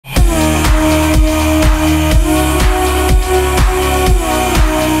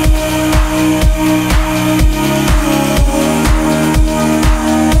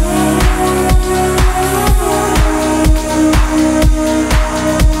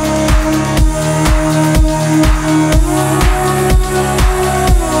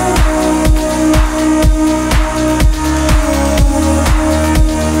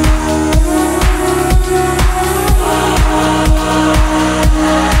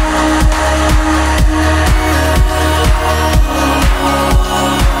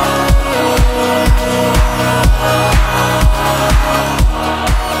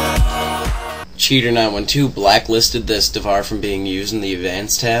Cheater912 blacklisted this devar from being used in the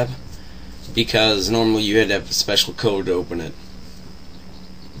Advanced tab because normally you had to have a special code to open it.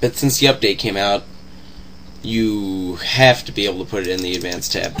 But since the update came out, you have to be able to put it in the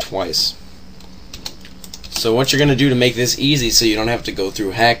Advanced tab twice. So what you're going to do to make this easy so you don't have to go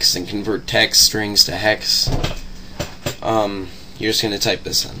through hex and convert text strings to hex, you're just going to type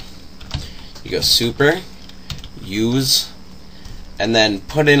this in. You go super, use, and then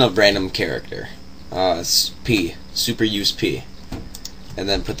put in a random character. P, super use P. And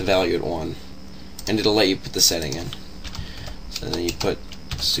then put the value at 1. And it'll let you put the setting in. So then you put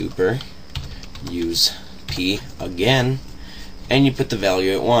super use P again, and you put the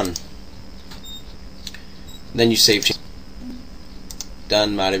value at 1. Then you save change.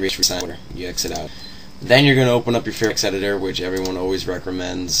 Done, mod erase resign. You exit out. Then you're going to open up your Fairtex editor, which everyone always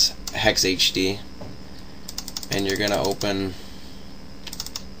recommends, Hex HD. And you're going to open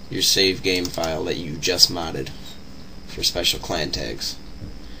your save game file that you just modded for special clan tags.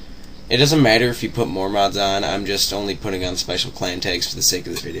 It doesn't matter if you put more mods on, I'm just only putting on special clan tags for the sake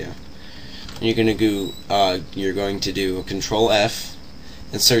of this video. And you're going to do Control F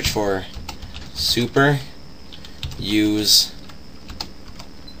and search for super use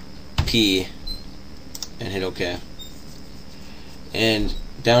P and hit OK. And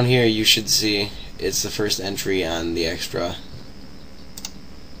down here you should see it's the first entry on the extra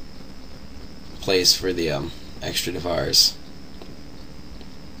place for the extra devars.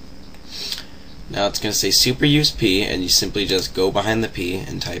 Now it's going to say super use P, and you simply just go behind the P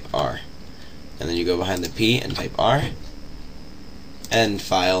and type R. And then you go behind the P and type R, and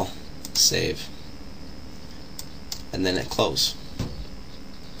file, save, and then hit close.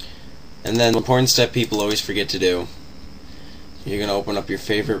 And then the important step people always forget to do, you're going to open up your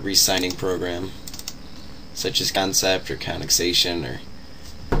favorite resigning program, such as Concept or Connexation or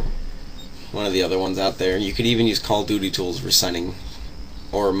one of the other ones out there. You could even use Call of Duty Tools for signing,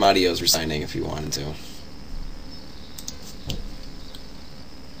 or Madio's resigning if you wanted to.